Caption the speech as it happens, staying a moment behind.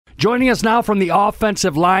Joining us now from the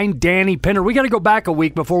offensive line, Danny Pinter. We got to go back a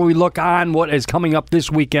week before we look on what is coming up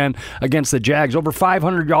this weekend against the Jags. Over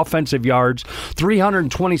 500 offensive yards,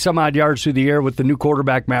 320 some odd yards through the air with the new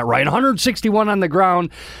quarterback, Matt Ryan, 161 on the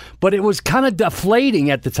ground. But it was kind of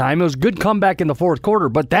deflating at the time. It was a good comeback in the fourth quarter.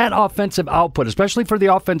 But that offensive output, especially for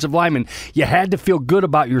the offensive linemen, you had to feel good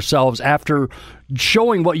about yourselves after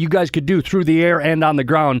showing what you guys could do through the air and on the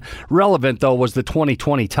ground. Relevant, though, was the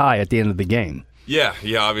 20-20 tie at the end of the game. Yeah.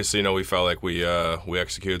 Obviously, we felt like we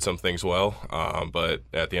executed some things well, but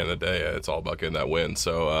at the end of the day, it's all about getting that win.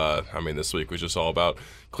 So, this week was just all about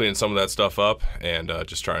cleaning some of that stuff up and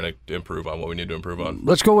just trying to improve on what we need to improve on.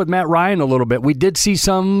 Let's go with Matt Ryan a little bit. We did see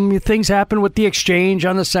some things happen with the exchange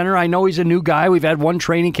on the center. I know he's a new guy. We've had one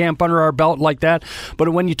training camp under our belt like that. But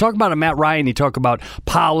when you talk about a Matt Ryan, you talk about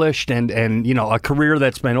polished and a career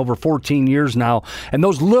that's been over 14 years now. And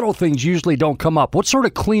those little things usually don't come up. What sort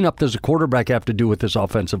of cleanup does a quarterback have to do with this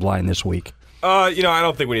offensive line this week? I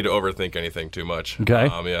don't think we need to overthink anything too much. Okay.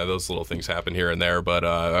 Those little things happen here and there,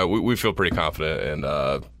 but we feel pretty confident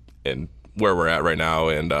in where we're at right now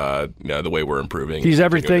and the way we're improving. He's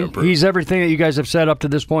everything that you guys have said up to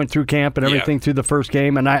this point through camp and everything through the first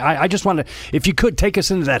game. And I just want to, if you could, take us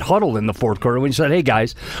into that huddle in the fourth quarter when you said, hey,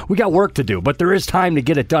 guys, we got work to do, but there is time to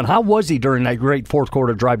get it done. How was he during that great fourth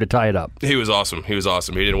quarter drive to tie it up? He was awesome. He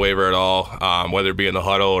didn't waver at all, whether it be in the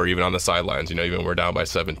huddle or even on the sidelines. Even when we're down by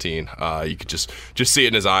 17, you could just see it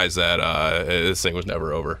in his eyes that this thing was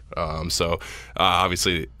never over.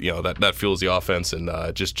 Obviously, that fuels the offense and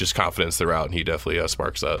just confidence throughout, and he definitely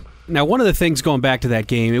sparks that. Now, one of the things going back to that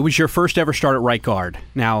game, it was your first ever start at right guard.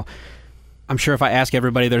 Now, I'm sure if I ask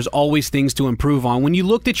everybody, there's always things to improve on. When you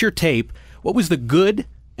looked at your tape, what was the good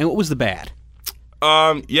and what was the bad?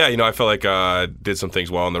 I felt like I did some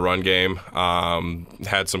things well in the run game.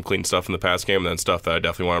 Had some clean stuff in the pass game, and then stuff that I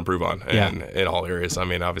definitely want to improve on in all areas.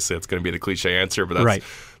 Obviously, it's going to be the cliche answer, but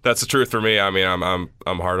that's the truth for me. I'm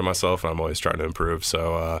hard on myself, and I'm always trying to improve.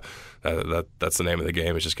 So that's the name of the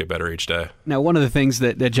game, is just get better each day. Now, one of the things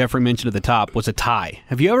that Jeffrey mentioned at the top was a tie.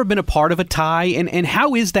 Have you ever been a part of a tie? And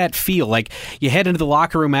how is that feel? Like, you head into the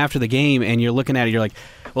locker room after the game, and you're looking at it, you're like,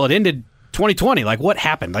 well, it ended 2020. Like, what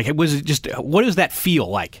happened? Like, what does that feel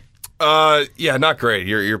like? Not great.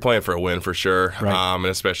 You're playing for a win for sure. Right. And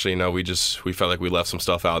especially, we felt like we left some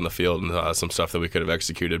stuff out in the field and some stuff that we could have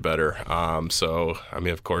executed better.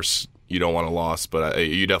 Of course, you don't want a loss, but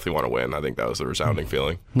you definitely want to win. I think that was the resounding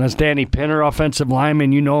feeling. That's Danny Pinter, offensive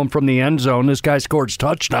lineman. You know him from the end zone. This guy scores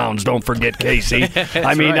touchdowns, don't forget, Casey.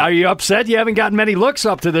 Are you upset you haven't gotten many looks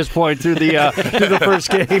up to this point through the first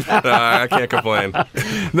game? I can't complain.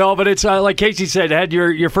 No, but it's like Casey said, had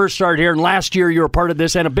your first start here, and last year you were part of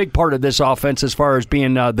this and a big part of this offense as far as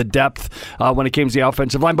being the depth when it came to the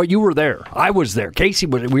offensive line. But you were there. I was there. Casey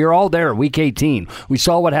was. We were all there week 18. We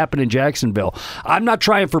saw what happened in Jacksonville. I'm not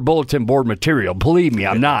trying for bulletin board material. Believe me,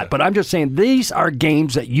 I'm not. But I'm just saying these are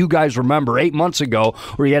games that you guys remember 8 months ago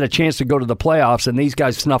where you had a chance to go to the playoffs and these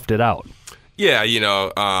guys snuffed it out. Yeah, you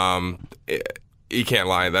can't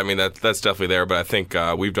lie. That's definitely there, but I think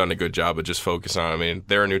we've done a good job of just focusing on.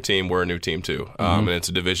 They're a new team, we're a new team too, and it's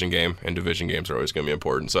a division game, and division games are always going to be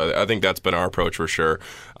important. So I think that's been our approach for sure.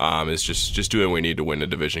 Is just doing what we need to win a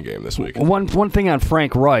division game this week. One thing on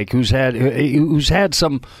Frank Reich, who's had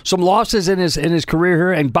some losses in his career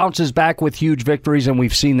here and bounces back with huge victories, and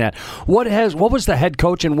we've seen that. What was the head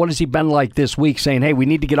coach, and what has he been like this week? Saying, hey, we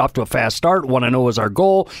need to get off to a fast start. 1-0 is our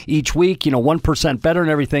goal each week. 1% better and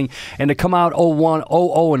everything, and to come out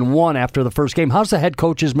 0-1 after the first game. How's the head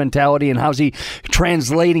coach's mentality, and how's he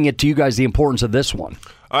translating it to you guys, the importance of this one?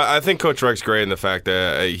 I think Coach Reich's great in the fact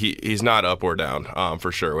that he's not up or down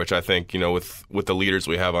for sure, which I think, with the leaders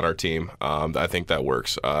we have on our team, I think that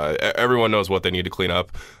works. Everyone knows what they need to clean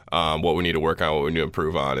up, what we need to work on, what we need to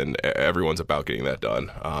improve on, and everyone's about getting that done.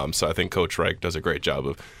 So I think Coach Reich does a great job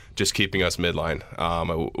of just keeping us midline.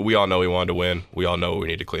 We all know we wanted to win. We all know we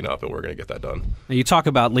need to clean up, and we're going to get that done. Now, you talk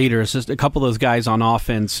about leaders. Just a couple of those guys on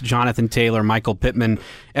offense, Jonathan Taylor, Michael Pittman,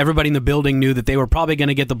 everybody in the building knew that they were probably going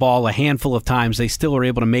to get the ball a handful of times. They still were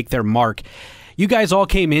able to make their mark. You guys all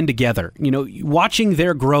came in together. Watching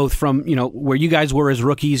their growth from, where you guys were as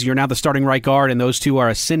rookies, you're now the starting right guard, and those two are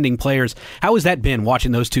ascending players. How has that been,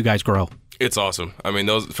 watching those two guys grow? It's awesome.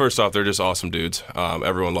 First off, they're just awesome dudes.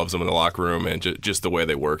 Everyone loves them in the locker room, and just the way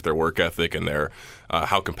they work, their work ethic, and their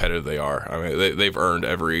how competitive they are. They've earned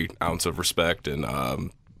every ounce of respect and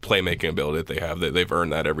playmaking ability that they have. They've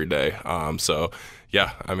earned that every day.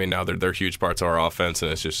 Now they're huge parts of our offense,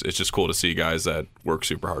 and it's just cool to see guys that work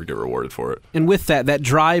super hard get rewarded for it. And with that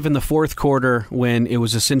drive in the fourth quarter, when it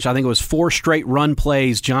was essentially, I think it was 4 straight run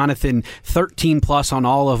plays, Jonathan 13 plus on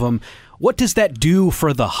all of them. What does that do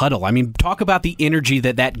for the huddle? I mean, talk about the energy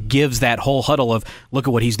that gives that whole huddle of, look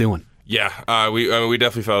at what he's doing. Yeah, we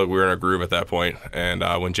definitely felt like we were in a groove at that point. And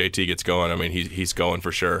when JT gets going, I mean, he's going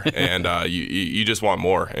for sure. And you just want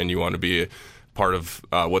more, and you want to be part of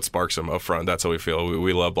what sparks him up front. That's how we feel.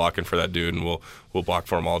 We love blocking for that dude, and we'll block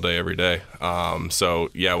for him all day, every day. So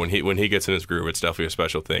yeah, when he gets in his groove, it's definitely a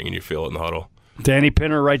special thing, and you feel it in the huddle. Danny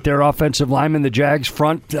Pinner right there, offensive lineman, the Jags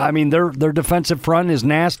front. I mean, their defensive front is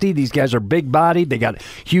nasty. These guys are big-bodied. They got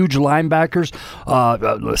huge linebackers.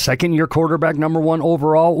 Second-year quarterback, number 1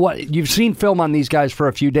 overall. What you've seen film on these guys for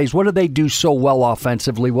a few days. What do they do so well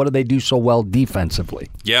offensively? What do they do so well defensively?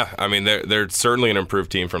 Yeah, I mean, they're certainly an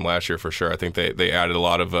improved team from last year for sure. I think they added a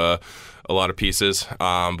lot of pieces,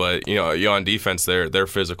 but on defense they're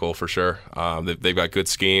physical for sure. They've got good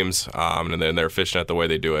schemes, and then they're efficient at the way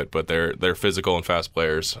they do it. But they're physical and fast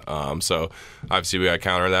players. So obviously we got to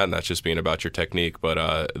counter that, and that's just being about your technique.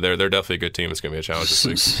 But they're definitely a good team. It's going to be a challenge this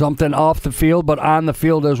week. Something off the field, but on the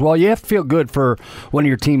field as well. You have to feel good for one of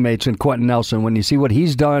your teammates in Quentin Nelson when you see what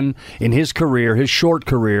he's done in his career, his short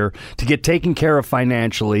career, to get taken care of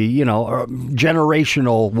financially.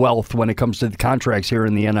 Generational wealth when it comes to the contracts here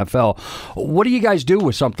in the NFL. What do you guys do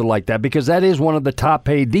with something like that? Because that is one of the top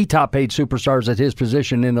paid superstars at his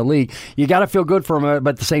position in the league. You got to feel good for him,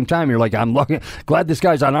 but at the same time, you're like, I'm glad this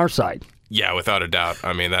guy's on our side. Yeah, without a doubt.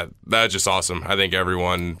 I mean, that's just awesome. I think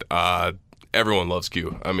everyone loves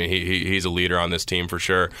Q. I mean, he's a leader on this team for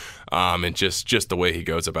sure. And just the way he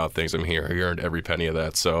goes about things. I mean, he earned every penny of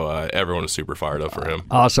that. So everyone is super fired up for him.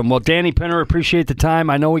 Awesome. Well, Danny Pinner, appreciate the time.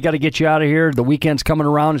 I know we got to get you out of here. The weekend's coming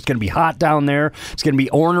around. It's going to be hot down there. It's going to be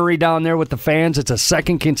ornery down there with the fans. It's a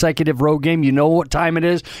second consecutive road game. You know what time it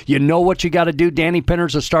is. You know what you got to do. Danny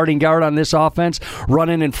Pinner's a starting guard on this offense,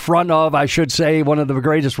 running in front of, I should say, one of the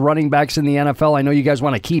greatest running backs in the NFL. I know you guys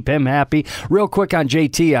want to keep him happy. Real quick on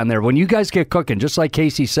JT on there. When you guys get cooking, just like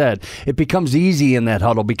Casey said, it becomes easy in that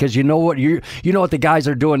huddle because you know what the guys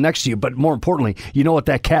are doing next to you, but more importantly, you know what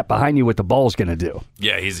that cat behind you with the ball is going to do.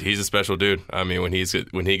 Yeah, he's a special dude. I mean, when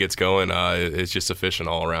he gets going, it's just efficient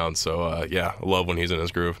all around. So yeah, I love when he's in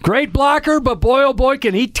his groove. Great blocker, but boy oh boy,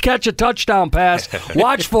 can he catch a touchdown pass.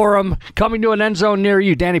 Watch for him coming to an end zone near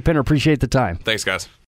you. Danny Pinner, appreciate the time. Thanks, guys.